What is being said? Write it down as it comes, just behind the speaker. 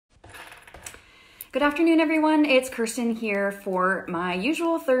Good afternoon, everyone. It's Kirsten here for my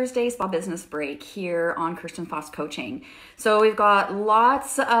usual Thursday spa business break here on Kirsten Foss Coaching. So we've got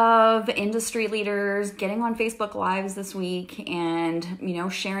lots of industry leaders getting on Facebook Lives this week and,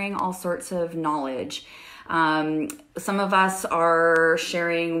 sharing all sorts of knowledge. Some of us are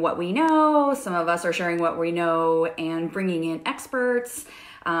sharing what we know. Some of us are sharing what we know and bringing in experts.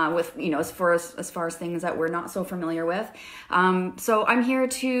 With, as far as things that we're not so familiar with. So I'm here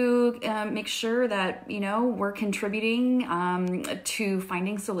to make sure that, we're contributing to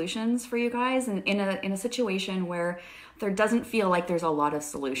finding solutions for you guys in a situation where there doesn't feel like there's a lot of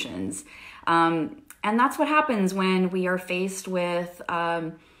solutions. And that's what happens when we are faced with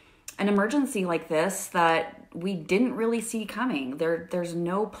an emergency like this that we didn't really see coming. There's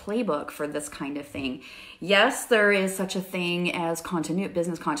no playbook for this kind of thing. Yes, there is such a thing as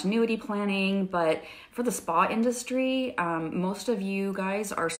business continuity planning, but for the spa industry, most of you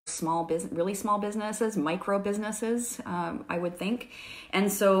guys are really small businesses, micro businesses, I would think. And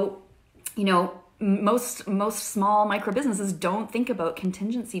so, most small micro businesses don't think about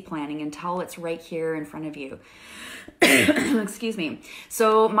contingency planning until it's right here in front of you. Excuse me.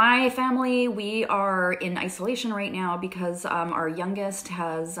 So my family, we are in isolation right now because our youngest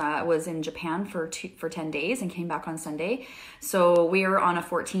was in Japan for 10 days and came back on Sunday. So we are on a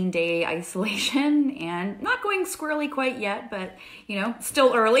 14-day isolation and not going squirrely quite yet, but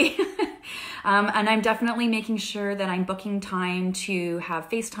still early. And I'm definitely making sure that I'm booking time to have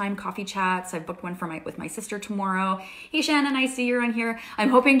FaceTime coffee chats. I've booked one with my sister tomorrow. Hey Shannon, I see you're on here. I'm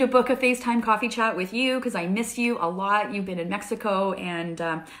hoping to book a FaceTime coffee chat with you because I miss you a lot. You've been in Mexico and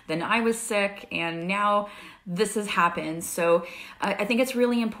then I was sick and now this has happened. So I think it's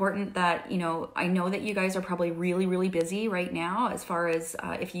really important that, I know that you guys are probably really, really busy right now as far as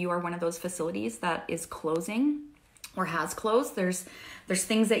if you are one of those facilities that is closing or has closed, there's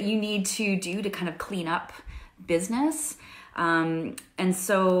things that you need to do to kind of clean up business. And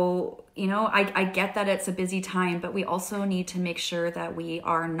so, I get that it's a busy time, but we also need to make sure that we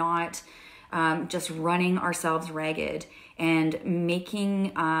are not just running ourselves ragged and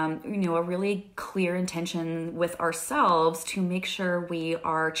making, a really clear intention with ourselves to make sure we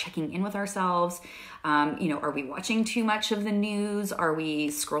are checking in with ourselves. Are we watching too much of the news? Are we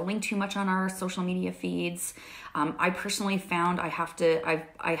scrolling too much on our social media feeds? I personally found I have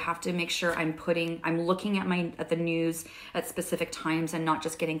to make sure I'm looking at the news at specific times and not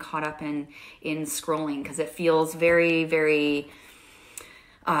just getting caught up in scrolling because it feels very, very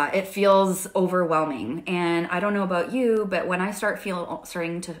it feels overwhelming. And I don't know about you, but when I start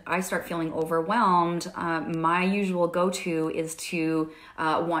feeling overwhelmed, my usual go-to is to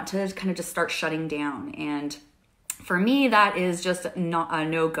want to kind of just start shutting down. And for me, that is just not a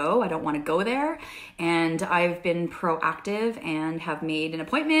no-go. I don't want to go there. And I've been proactive and have made an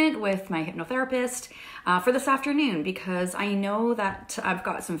appointment with my hypnotherapist for this afternoon because I know that I've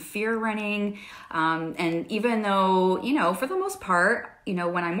got some fear running. And even though, for the most part,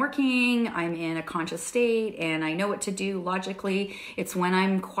 when I'm working, I'm in a conscious state and I know what to do logically. It's when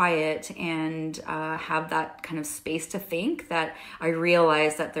I'm quiet and have that kind of space to think that I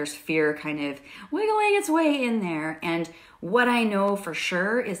realize that there's fear kind of wiggling its way in there. And what I know for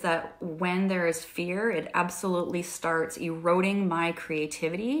sure is that when there is fear, it absolutely starts eroding my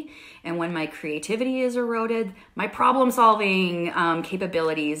creativity. And when my creativity is eroded, my problem-solving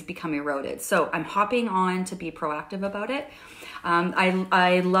capabilities become eroded. So I'm hopping on to be proactive about it.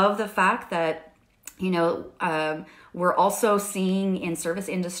 I love the fact that, we're also seeing in service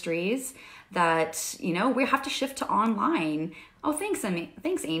industries that, we have to shift to online. Oh, thanks, Amy.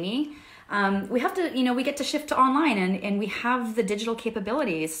 Thanks, Amy. We have to, we get to shift to online and we have the digital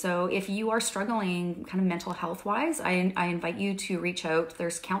capabilities. So if you are struggling kind of mental health wise, I invite you to reach out.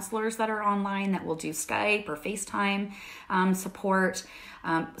 There's counselors that are online that will do Skype or FaceTime support.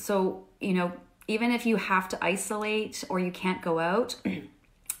 So, even if you have to isolate or you can't go out,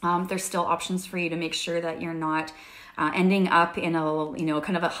 there's still options for you to make sure that you're not ending up in a,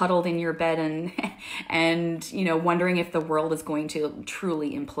 kind of a huddled in your bed and wondering if the world is going to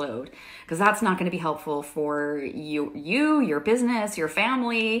truly implode, because that's not going to be helpful for your business, your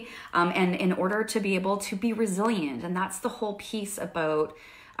family, and in order to be able to be resilient. And that's the whole piece about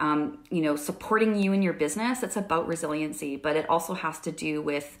supporting you in your business. It's about resiliency, but it also has to do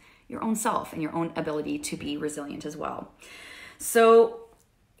with your own self and your own ability to be resilient as well. So,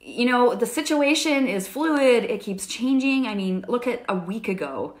 the situation is fluid. It keeps changing. I mean, look at a week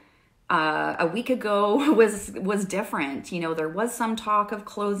ago. A week ago was different. There was some talk of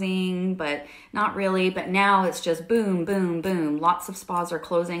closing, but not really. But now it's just boom, boom, boom. Lots of spas are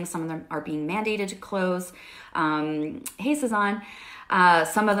closing. Some of them are being mandated to close. Hey, Suzanne.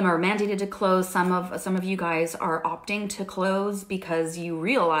 Some of them are mandated to close. Some of you guys are opting to close because you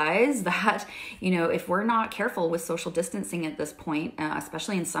realize that, if we're not careful with social distancing at this point,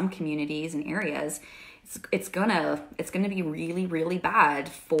 especially in some communities and areas, it's gonna be really, really bad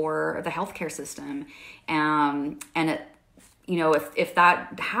for the healthcare system. And it, if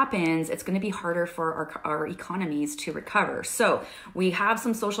that happens, it's going to be harder for our economies to recover. So we have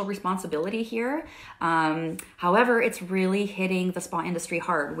some social responsibility here. However, it's really hitting the spa industry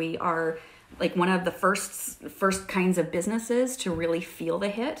hard. We are like one of the first kinds of businesses to really feel the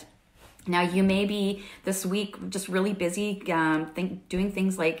hit. Now, you may be this week just really busy doing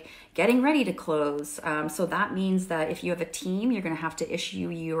things like getting ready to close. So that means that if you have a team, you're going to have to issue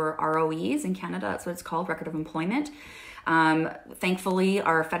your ROEs in Canada. That's what it's called, Record of Employment. Thankfully,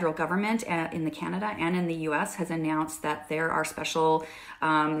 our federal government in the Canada and in the US has announced that there are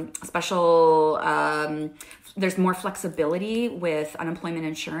there's more flexibility with unemployment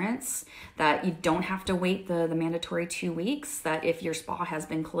insurance, that you don't have to wait the mandatory 2 weeks, that if your spa has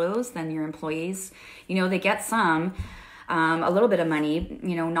been closed, then your employees, they get a little bit of money,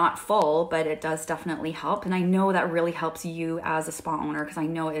 not full, but it does definitely help. And I know that really helps you as a spa owner, because I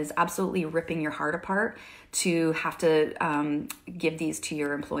know it is absolutely ripping your heart apart to have to give these to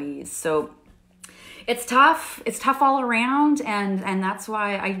your employees. So it's tough. It's tough all around. And that's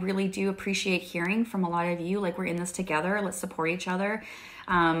why I really do appreciate hearing from a lot of you. Like, we're in this together. Let's support each other.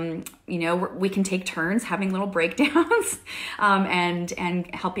 We can take turns having little breakdowns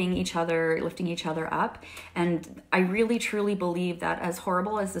and helping each other, lifting each other up. And I really, truly believe that as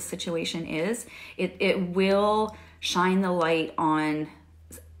horrible as the situation is, it will shine the light on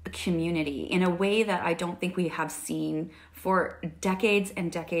the community in a way that I don't think we have seen for decades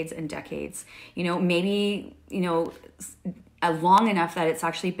and decades and decades. Maybe, long enough that it's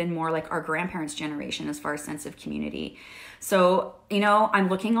actually been more like our grandparents' generation as far as sense of community. So, I'm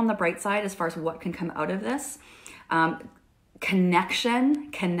looking on the bright side as far as what can come out of this.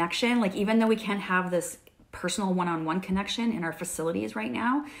 Connection, like, even though we can't have this personal one-on-one connection in our facilities right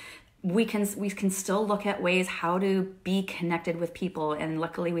now, we can still look at ways how to be connected with people. And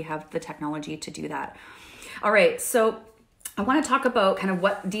luckily we have the technology to do that. All right. So I want to talk about kind of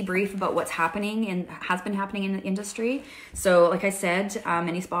debrief about what's happening and has been happening in the industry. So like I said,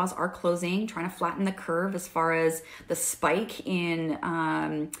 many spas are closing, trying to flatten the curve as far as the spike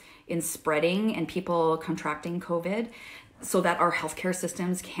in spreading and people contracting COVID, so that our healthcare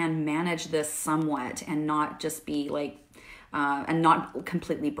systems can manage this somewhat and not just be like, and not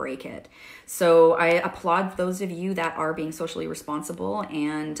completely break it. So I applaud those of you that are being socially responsible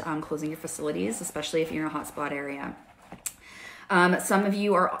and closing your facilities, especially if you're in a hotspot area. Some of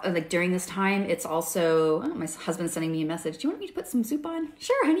you are like, during this time, it's also, my husband's sending me a message. Do you want me to put some soup on?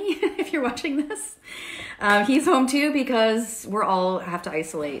 Sure, honey, if you're watching this. He's home too because we're all have to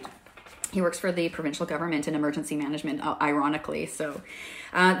isolate. He works for the provincial government in emergency management, ironically. So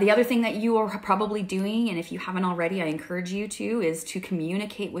the other thing that you are probably doing, and if you haven't already, I encourage you to, is to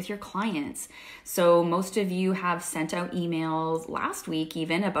communicate with your clients. So most of you have sent out emails last week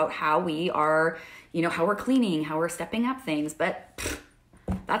even about how we are, how we're cleaning, how we're stepping up things, but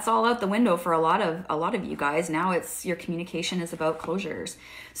that's all out the window for a lot of you guys. Now it's your communication is about closures.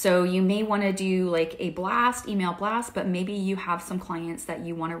 So you may want to do like a email blast, but maybe you have some clients that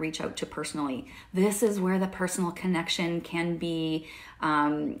you want to reach out to personally. This is where the personal connection can be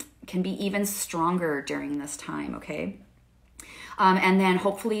even stronger during this time. Okay. And then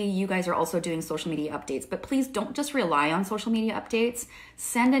hopefully you guys are also doing social media updates, but please don't just rely on social media updates.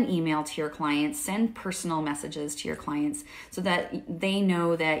 Send an email to your clients, send personal messages to your clients so that they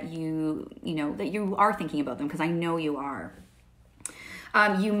know that that you are thinking about them, because I know you are.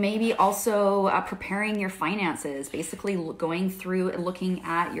 You may be also preparing your finances, basically going through and looking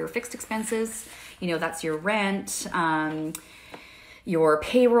at your fixed expenses. That's your rent. Your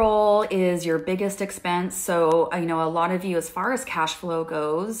payroll is your biggest expense. So, a lot of you, as far as cash flow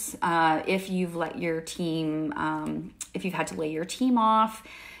goes, if you've let your team, if you've had to lay your team off,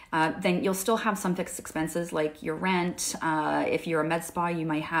 then you'll still have some fixed expenses like your rent. If you're a med spa, you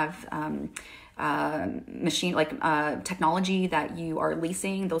might have technology that you are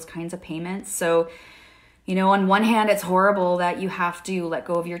leasing, those kinds of payments. So, on one hand, it's horrible that you have to let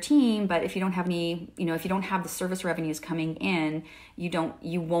go of your team, but if you don't have any, if you don't have the service revenues coming in,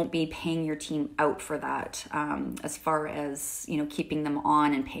 you won't be paying your team out for that, as far as, keeping them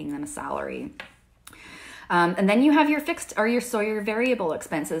on and paying them a salary. And then you have your fixed or your variable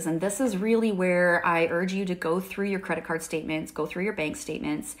expenses. And this is really where I urge you to go through your credit card statements, go through your bank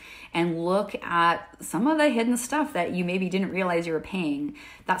statements, and look at some of the hidden stuff that you maybe didn't realize you were paying.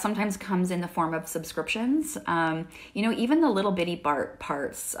 That sometimes comes in the form of subscriptions. Even the little bitty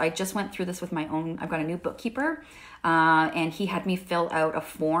parts. I just went through this with my own, I've got a new bookkeeper, and he had me fill out a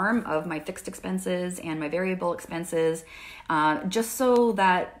form of my fixed expenses and my variable expenses, just so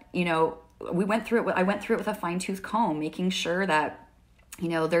that, I went through it with a fine-tooth comb, making sure that,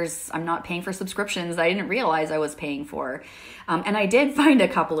 I'm not paying for subscriptions that I didn't realize I was paying for. And I did find a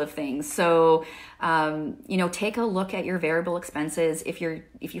couple of things. So, take a look at your variable expenses. If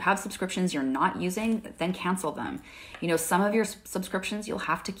you have subscriptions you're not using, then cancel them. Some of your subscriptions you'll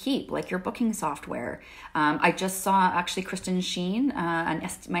have to keep, like your booking software. I just saw actually Kristen Sheen,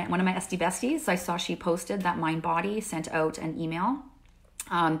 one of my SD besties. I saw she posted that MindBody sent out an email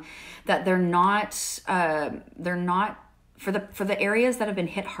that they're not for the areas that have been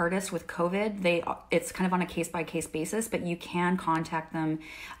hit hardest with COVID. It's kind of on a case by case basis, but you can contact them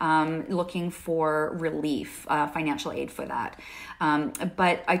looking for relief, financial aid for that.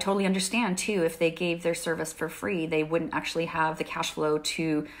 But I totally understand too, if they gave their service for free, they wouldn't actually have the cash flow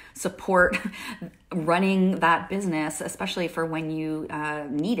to support running that business, especially for when you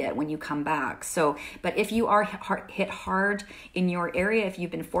need it, when you come back. So, but if you are hit hard in your area, if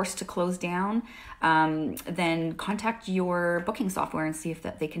you've been forced to close down, then contact your booking software and see if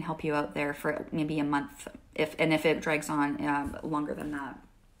they can help you out there for maybe a month, if it drags on longer than that.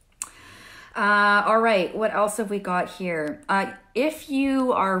 All right, what else have we got here? If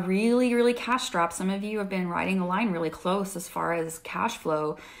you are really, really cash strapped, some of you have been riding the line really close as far as cash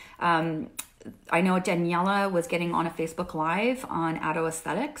flow. I know Daniela was getting on a Facebook Live on Addo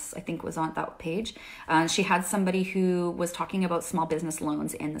Aesthetics, I think was on that page. She had somebody who was talking about small business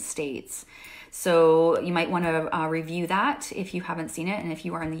loans in the States. So you might want to review that if you haven't seen it, and if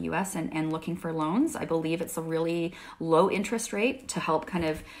you are in the US and looking for loans. I believe it's a really low interest rate to help kind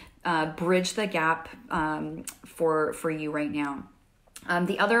of bridge the gap for you right now.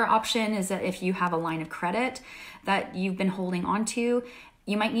 The other option is that if you have a line of credit that you've been holding on to,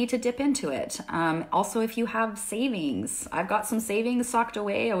 you might need to dip into it. Also, if you have savings, I've got some savings socked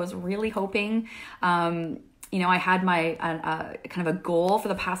away. I was really hoping, I had my kind of a goal for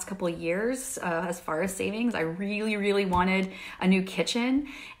the past couple of years as far as savings. I really, really wanted a new kitchen,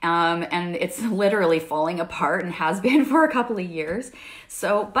 and it's literally falling apart and has been for a couple of years.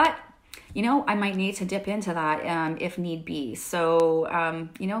 So, but I might need to dip into that if need be. So,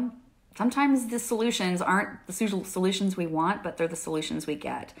 sometimes the solutions aren't the solutions we want, but they're the solutions we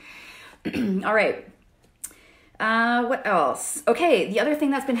get. All right. What else? Okay, the other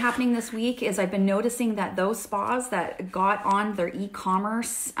thing that's been happening this week is I've been noticing that those spas that got on their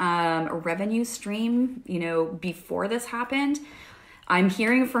e-commerce revenue stream, before this happened, I'm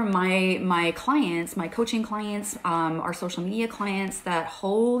hearing from my clients, my coaching clients, our social media clients, that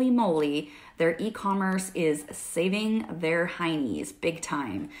holy moly, their e-commerce is saving their heinies big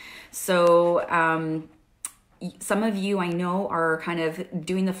time. So some of you I know are kind of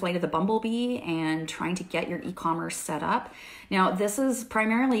doing the flight of the bumblebee and trying to get your e-commerce set up. Now, this is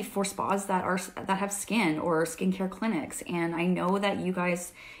primarily for spas that have skin or skincare clinics. And I know that you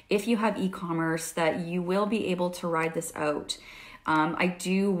guys, if you have e-commerce, that you will be able to ride this out. I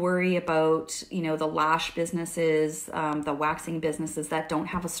do worry about, the lash businesses, the waxing businesses that don't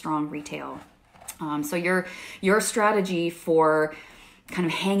have a strong retail. So your strategy for kind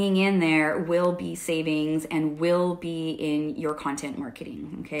of hanging in there will be savings and will be in your content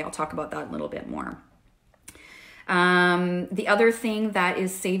marketing. Okay, I'll talk about that a little bit more. The other thing that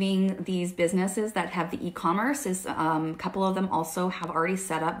is saving these businesses that have the e-commerce is a couple of them also have already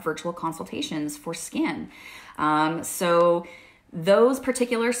set up virtual consultations for skin. So those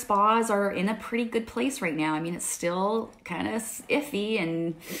particular spas are in a pretty good place right now. I mean, it's still kind of iffy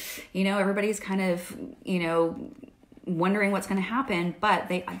and, everybody's kind of, wondering what's going to happen, but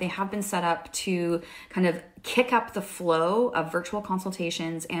they have been set up to kind of kick up the flow of virtual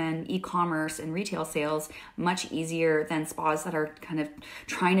consultations and e-commerce and retail sales much easier than spas that are kind of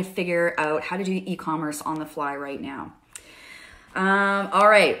trying to figure out how to do e-commerce on the fly right now. All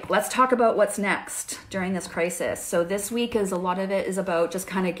right, let's talk about what's next during this crisis. So this week a lot of it is about just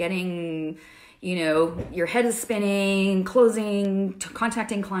kind of getting, your head is spinning, closing,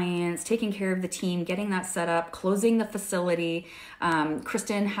 contacting clients, taking care of the team, getting that set up, closing the facility. My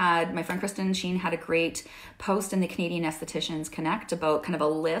friend Kristen Sheen had a great post in the Canadian Estheticians Connect about kind of a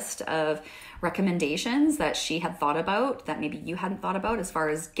list of recommendations that she had thought about that maybe you hadn't thought about as far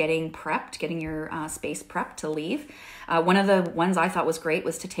as getting your space prepped to leave. One of the ones I thought was great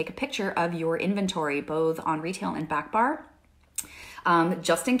was to take a picture of your inventory, both on retail and back bar.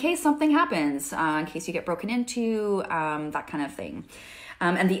 Just in case something happens, in case you get broken into, that kind of thing.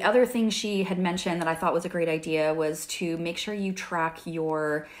 And the other thing she had mentioned that I thought was a great idea was to make sure you track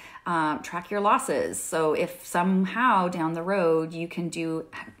your losses. So if somehow down the road you can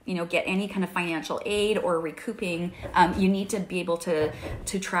get any kind of financial aid or recouping, you need to be able to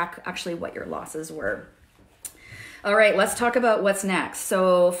track actually what your losses were. All right, let's talk about what's next.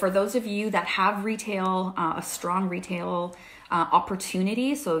 So for those of you that have retail, a strong retail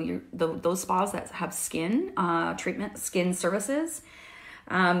opportunity, so those spas that have skin treatment, skin services,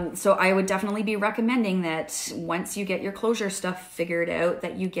 so I would definitely be recommending that once you get your closure stuff figured out,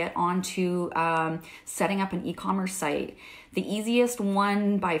 that you get onto setting up an e-commerce site. The easiest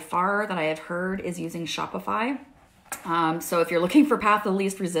one by far that I have heard is using Shopify. So if you're looking for path of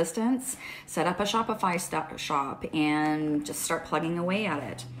least resistance, set up a Shopify shop and just start plugging away at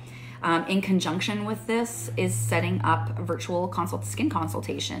it. In conjunction with this is setting up virtual skin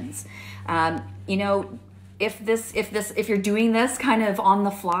consultations. If you're doing this kind of on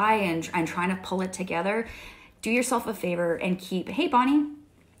the fly and trying to pull it together, do yourself a favor and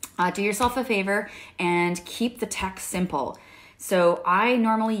do yourself a favor and keep the tech simple. So I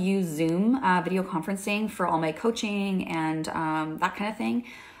normally use Zoom video conferencing for all my coaching and that kind of thing.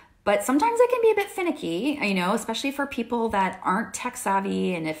 But sometimes it can be a bit finicky, especially for people that aren't tech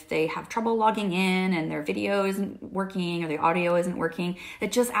savvy, and if they have trouble logging in and their video isn't working or the audio isn't working,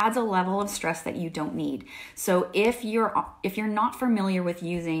 it just adds a level of stress that you don't need. So if you're not familiar with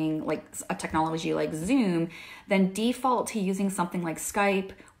using like a technology like Zoom, then default to using something like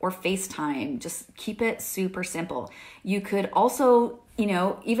Skype or FaceTime. Just keep it super simple. You could also,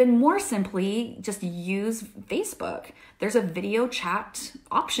 even more simply, just use Facebook. There's a video chat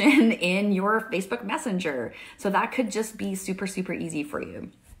option in your Facebook Messenger. So that could just be super, super easy for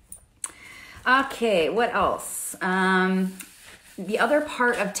you. Okay, what else? The other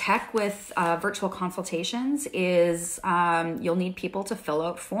part of tech with virtual consultations is you'll need people to fill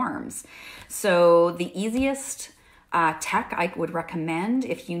out forms. So the easiest tech I would recommend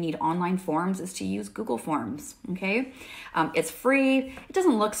if you need online forms is to use Google Forms, okay? It's free. It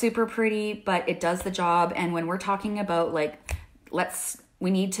doesn't look super pretty, but it does the job. And when we're talking about we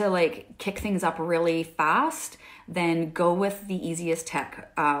need to kick things up really fast, then go with the easiest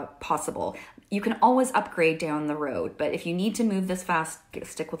tech possible. You can always upgrade down the road, but if you need to move this fast,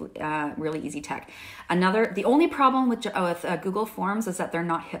 stick with really easy tech. The only problem with Google Forms is that they're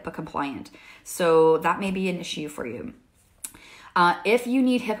not HIPAA compliant. So that may be an issue for you. If you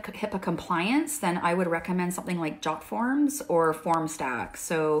need HIPAA compliance, then I would recommend something like JotForms or FormStack.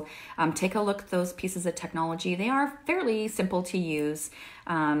 So take a look at those pieces of technology. They are fairly simple to use.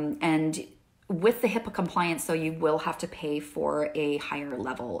 And with the HIPAA compliance, so you will have to pay for a higher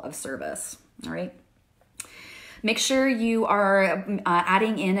level of service. All right. Make sure you are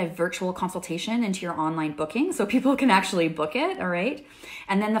adding in a virtual consultation into your online booking so people can actually book it. All right.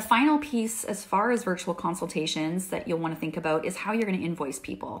 And then the final piece as far as virtual consultations that you'll want to think about is how you're going to invoice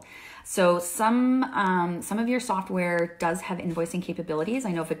people. So some of your software does have invoicing capabilities.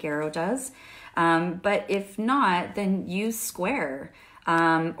 I know Vigero does. But if not, then use Square.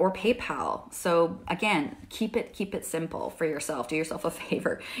 Or PayPal. So again, keep it simple for yourself. Do yourself a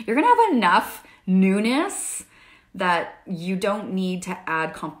favor. You're going to have enough newness that you don't need to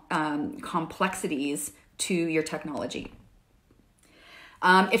add complexities to your technology.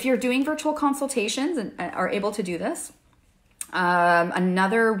 If you're doing virtual consultations and are able to do this,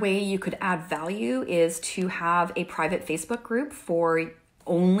 another way you could add value is to have a private Facebook group for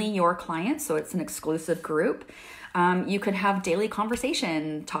only your clients. So it's an exclusive group. You could have daily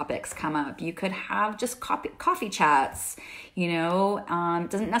conversation topics come up. You could have just coffee chats,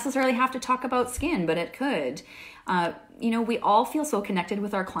 doesn't necessarily have to talk about skin, but it could. We all feel so connected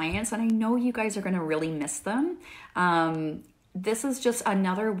with our clients, and I know you guys are going to really miss them. This is just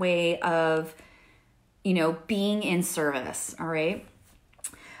another way of, being in service. All right.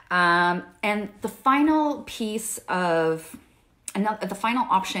 And the final piece of the final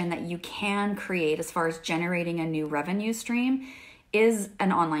option that you can create as far as generating a new revenue stream is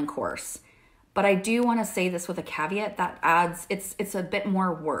an online course. But I do want to say this with a caveat that it's a bit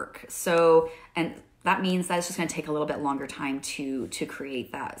more work. So, and that means that it's just going to take a little bit longer time to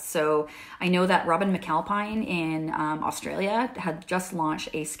create that. So I know that Robin McAlpine in Australia had just launched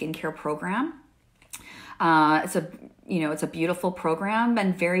a skincare program. It's a beautiful program,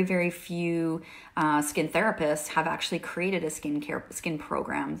 and very, very few skin therapists have actually created a skin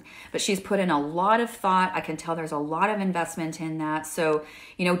program. But she's put in a lot of thought. I can tell there's a lot of investment in that. So,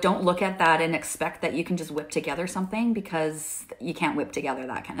 don't look at that and expect that you can just whip together something, because you can't whip together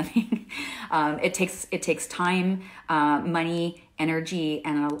that kind of thing. It takes time, money, energy,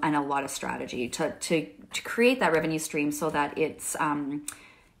 and a lot of strategy to create that revenue stream, so that it's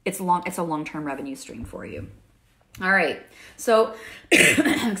a long-term revenue stream for you. All right. So,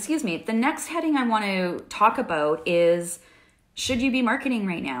 excuse me. The next heading I want to talk about is, should you be marketing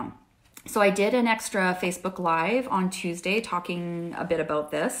right now? So I did an extra Facebook Live on Tuesday talking a bit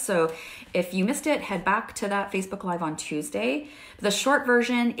about this. So if you missed it, head back to that Facebook Live on Tuesday. The short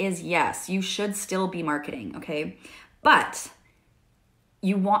version is, yes, you should still be marketing, okay? But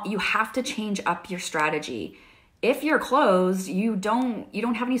you have to change up your strategy. If you're closed, you don't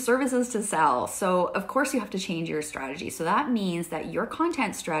have any services to sell. So of course you have to change your strategy. So that means that your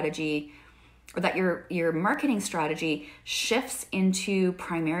content strategy, or that your marketing strategy, shifts into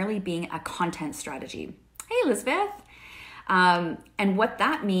primarily being a content strategy. Hey, Elizabeth. And what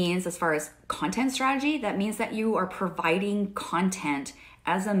that means as far as content strategy, that means that you are providing content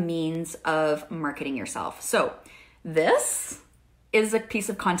as a means of marketing yourself. So this is a piece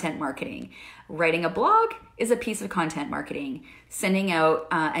of content marketing. Writing a blog is a piece of content marketing. Sending out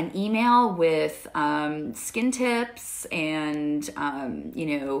an email with skin tips and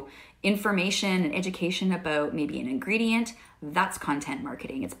information and education about maybe an ingredient, that's content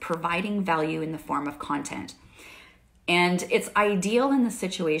marketing. It's providing value in the form of content. And it's ideal in this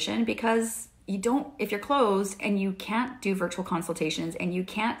situation because if you're closed and you can't do virtual consultations and you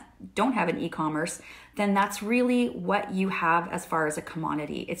don't have an e-commerce, then that's really what you have as far as a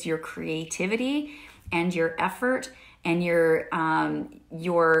commodity. It's your creativity and your effort and your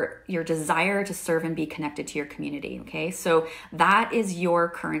desire to serve and be connected to your community. Okay, so that is your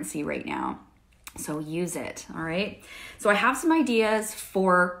currency right now. So use it. All right. So I have some ideas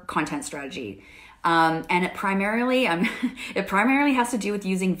for content strategy. And it primarily has to do with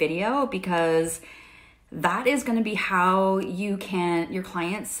using video, because that is going to be how your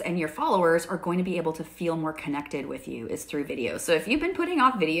clients and your followers are going to be able to feel more connected with you, is through video. So if you've been putting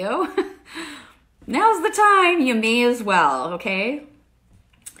off video, now's the time. You may as well. Okay.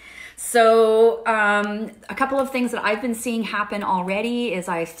 So a couple of things that I've been seeing happen already is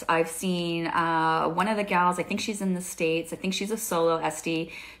I've seen one of the gals, I think she's in the States, I think she's a solo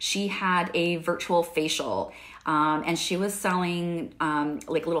SD. She had a virtual facial and she was selling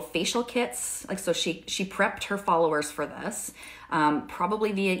like little facial kits. So she prepped her followers for this,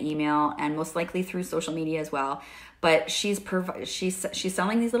 probably via email and most likely through social media as well. But she's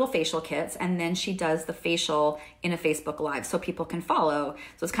selling these little facial kits, and then she does the facial in a Facebook Live so people can follow.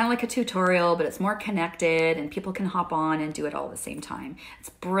 So it's kind of like a tutorial, but it's more connected and people can hop on and do it all at the same time.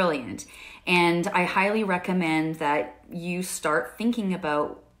 It's brilliant. And I highly recommend that you start thinking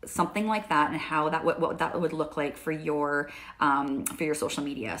about something like that and how what that would look like for your social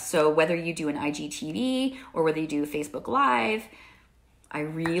media. So whether you do an IGTV or whether you do Facebook Live, I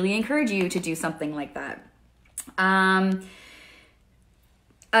really encourage you to do something like that.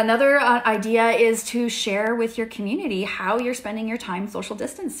 Another idea is to share with your community how you're spending your time social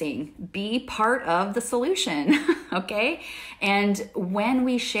distancing. Be part of the solution, okay? And when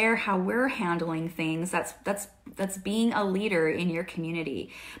we share how we're handling things, that's being a leader in your community.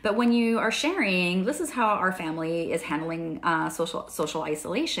 But when you are sharing, this is how our family is handling social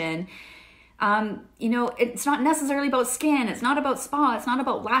isolation. It's not necessarily about skin, it's not about spa, it's not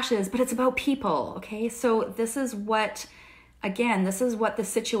about lashes, but it's about people, okay? So this is what the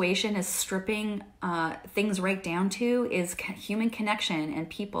situation is stripping things right down to, is human connection and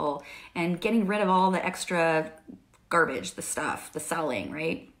people, and getting rid of all the extra garbage, the stuff, the selling,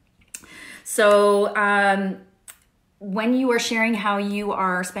 right? So when you are sharing how you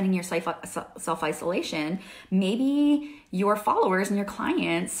are spending your self-isolation, maybe your followers and your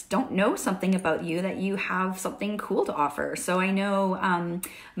clients don't know something about you, that you have something cool to offer. So I know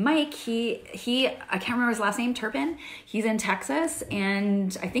Mike, he I can't remember his last name, Turpin. He's in Texas,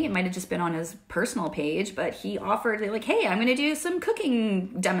 and I think it might have just been on his personal page, but he offered, like, hey, I'm going to do some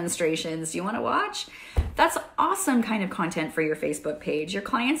cooking demonstrations. Do you want to watch? That's awesome kind of content for your Facebook page. Your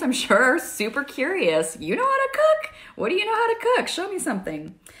clients, I'm sure, are super curious. You know how to cook? What do you know how to cook? Show me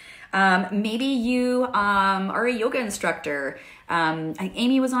something. Maybe you are a yoga instructor.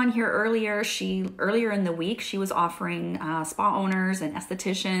 Amy was on here earlier. Earlier in the week, she was offering spa owners and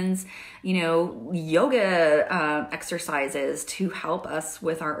estheticians, yoga exercises to help us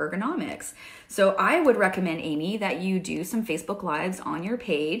with our ergonomics. So I would recommend, Amy, that you do some Facebook Lives on your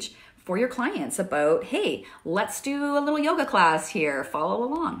page for your clients about, hey, let's do a little yoga class here. Follow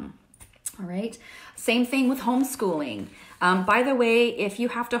along. All right. Same thing with homeschooling. By the way, if you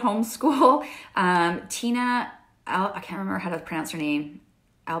have to homeschool, Tina, I can't remember how to pronounce her name,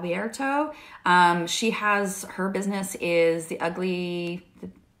 Alberto. Her business is the ugly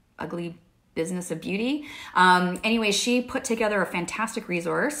business of beauty. Anyway, she put together a fantastic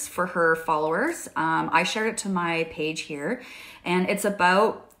resource for her followers. I shared it to my page here, and it's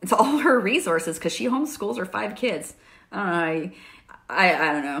all her resources because she homeschools her 5 kids. I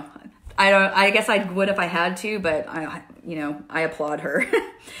don't know. I guess I would if I had to, but I applaud her.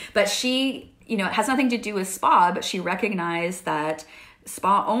 But she, it has nothing to do with spa, but she recognized that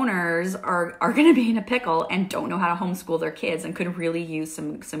spa owners are going to be in a pickle and don't know how to homeschool their kids and could really use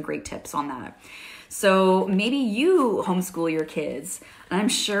some great tips on that. So maybe you homeschool your kids. I'm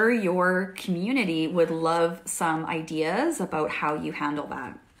sure your community would love some ideas about how you handle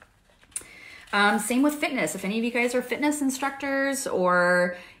that. Same with fitness. If any of you guys are fitness instructors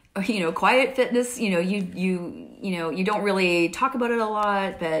or quiet fitness, you don't really talk about it a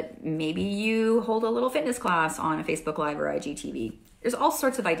lot, but maybe you hold a little fitness class on a Facebook Live or IGTV. There's all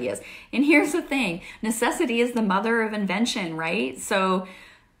sorts of ideas. And here's the thing, necessity is the mother of invention, right? So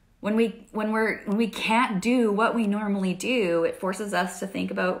when we can't do what we normally do, it forces us to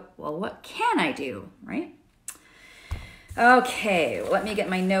think about, well, what can I do, right? Okay, let me get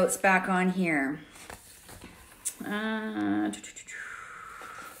my notes back on here.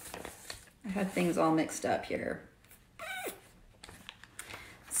 I had things all mixed up here.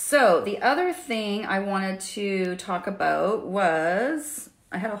 So the other thing I wanted to talk about was,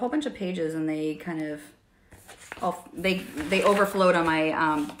 I had a whole bunch of pages and they kind of, they overflowed on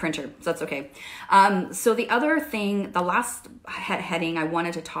my printer, so that's okay. So the other thing, the last heading I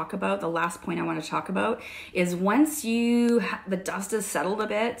wanted to talk about, the last point I want to talk about is once the dust has settled a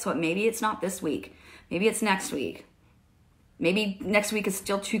bit, so maybe it's not this week, maybe it's next week. Maybe next week is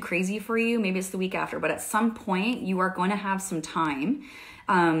still too crazy for you. Maybe it's the week after, but at some point you are going to have some time.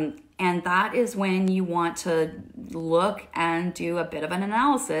 And that is when you want to look and do a bit of an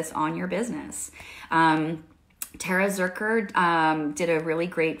analysis on your business. Tara Zerker did a really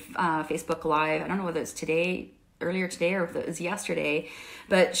great Facebook Live. I don't know whether it's earlier today, or if it was yesterday,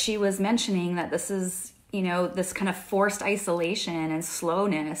 but she was mentioning that this is, this kind of forced isolation and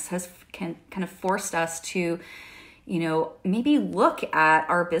slowness has kind of forced us to, maybe look at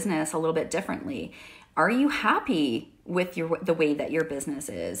our business a little bit differently. Are you happy with the way that your business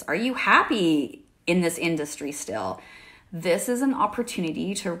is? Are you happy in this industry still? This is an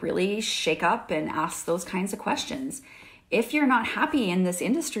opportunity to really shake up and ask those kinds of questions. If you're not happy in this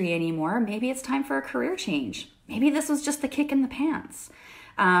industry anymore, maybe it's time for a career change. Maybe this was just the kick in the pants.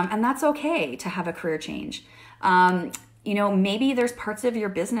 And that's okay to have a career change. Maybe there's parts of your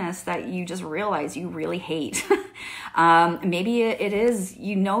business that you just realize you really hate. Maybe it is,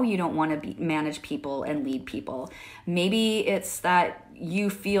 you don't want to manage people and lead people. Maybe it's that you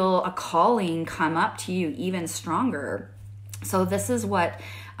feel a calling come up to you even stronger. So this is what,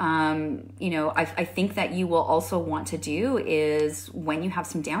 I think that you will also want to do is when you have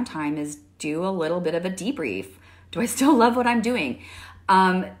some downtime is do a little bit of a debrief. Do I still love what I'm doing?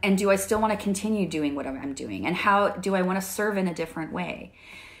 And do I still want to continue doing what I'm doing? And how do I want to serve in a different way?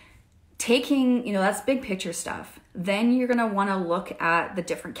 Taking, that's big picture stuff. Then you're going to want to look at the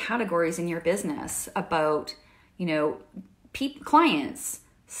different categories in your business about, clients,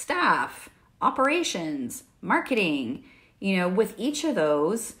 staff, operations, marketing, with each of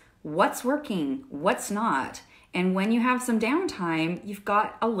those, what's working, what's not. And when you have some downtime, you've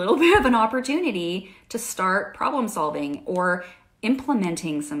got a little bit of an opportunity to start problem solving or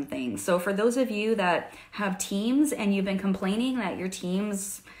implementing some things. So for those of you that have teams and you've been complaining that your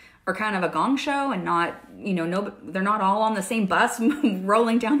teams are kind of a gong show and not, they're not all on the same bus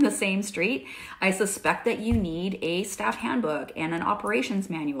rolling down the same street, I suspect that you need a staff handbook and an operations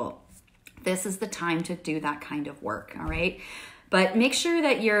manual. This is the time to do that kind of work, all right? But make sure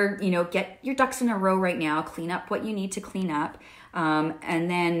that you're, get your ducks in a row right now, clean up what you need to clean up. And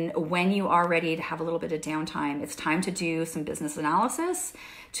then when you are ready to have a little bit of downtime, it's time to do some business analysis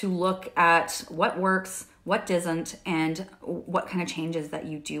to look at what works, what doesn't, and what kind of changes that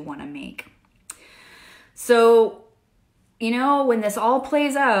you do want to make. So, when this all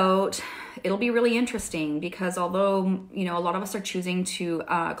plays out, it'll be really interesting because although, you know, a lot of us are choosing to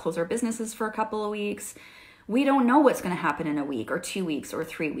close our businesses for a couple of weeks, we don't know what's going to happen in a week or 2 weeks or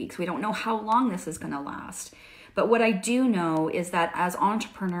 3 weeks. We don't know how long this is going to last. But what I do know is that as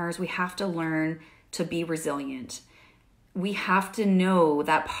entrepreneurs, we have to learn to be resilient. We have to know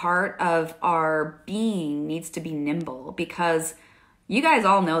that part of our being needs to be nimble, because you guys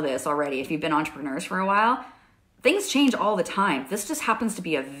all know this already if you've been entrepreneurs for a while. Things change all the time. This just happens to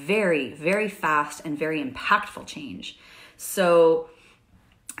be a very, very fast and very impactful change. So,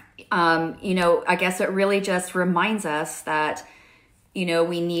 you know, I guess it really just reminds us that, you know,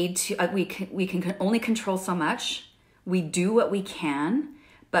 we need to, we can only control so much. We do what we can,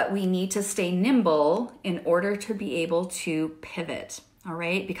 but we need to stay nimble in order to be able to pivot. All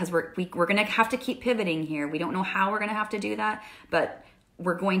right, because we're going to have to keep pivoting here. We don't know how we're going to have to do that, but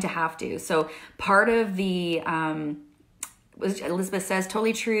we're going to have to. So part of the, Elizabeth says,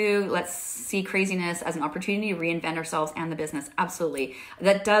 totally true. Let's see craziness as an opportunity to reinvent ourselves and the business. Absolutely.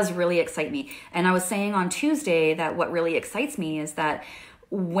 That does really excite me. And I was saying on Tuesday that what really excites me is that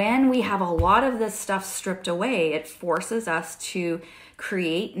when we have a lot of this stuff stripped away, it forces us to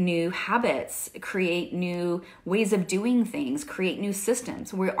create new habits, create new ways of doing things, create new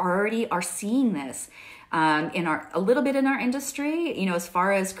systems. We already are seeing this a little bit in our industry, you know, as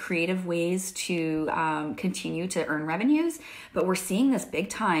far as creative ways to continue to earn revenues. But we're seeing this big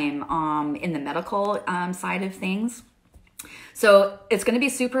time in the medical side of things. So it's going to be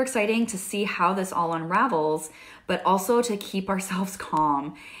super exciting to see how this all unravels, but also to keep ourselves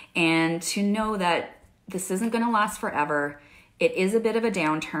calm and to know that this isn't going to last forever. It is a bit of a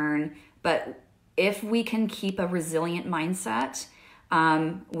downturn, but if we can keep a resilient mindset,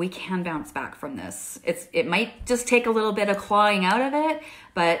 we can bounce back from this. It might just take a little bit of clawing out of it,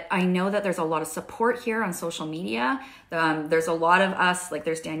 but I know that there's a lot of support here on social media. There's a lot of us, like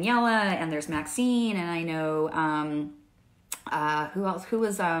there's Daniela and there's Maxine, and I know, who else? Who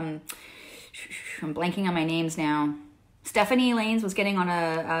was, I'm blanking on my names now. Stephanie Lanes was getting on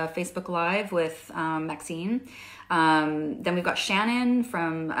a Facebook Live with Maxine. Then we've got Shannon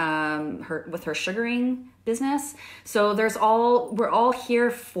from with her sugaring business. So we're all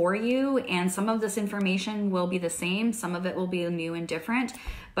here for you, and some of this information will be the same, some of it will be new and different,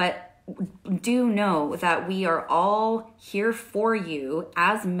 but do know that we are all here for you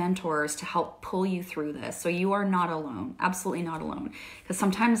as mentors to help pull you through this. So you are not alone, absolutely not alone. Because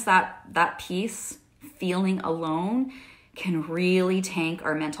sometimes that piece, feeling alone, can really tank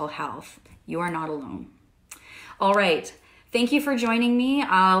our mental health. You are not alone. All right. Thank you for joining me.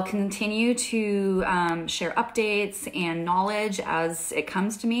 I'll continue to share updates and knowledge as it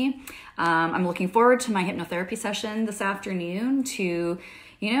comes to me. I'm looking forward to my hypnotherapy session this afternoon to,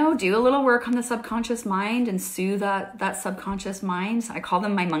 you know, do a little work on the subconscious mind and soothe that subconscious mind. I call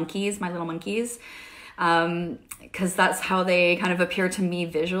them my monkeys, my little monkeys, because that's how they kind of appear to me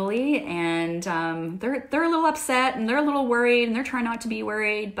visually. And they're a little upset and they're a little worried and they're trying not to be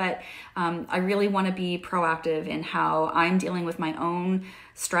worried. But I really want to be proactive in how I'm dealing with my own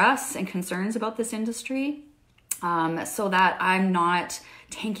stress and concerns about this industry, so that I'm not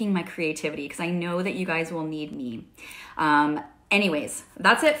tanking my creativity, because I know that you guys will need me. Anyways,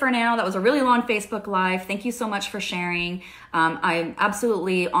 that's it for now. That was a really long Facebook Live. Thank you so much for sharing. I'm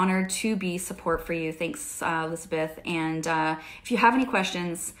absolutely honored to be support for you. Thanks, Elizabeth. And if you have any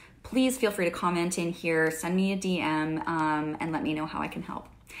questions, please feel free to comment in here, send me a DM, and let me know how I can help.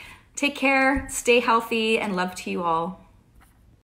 Take care, stay healthy, and love to you all.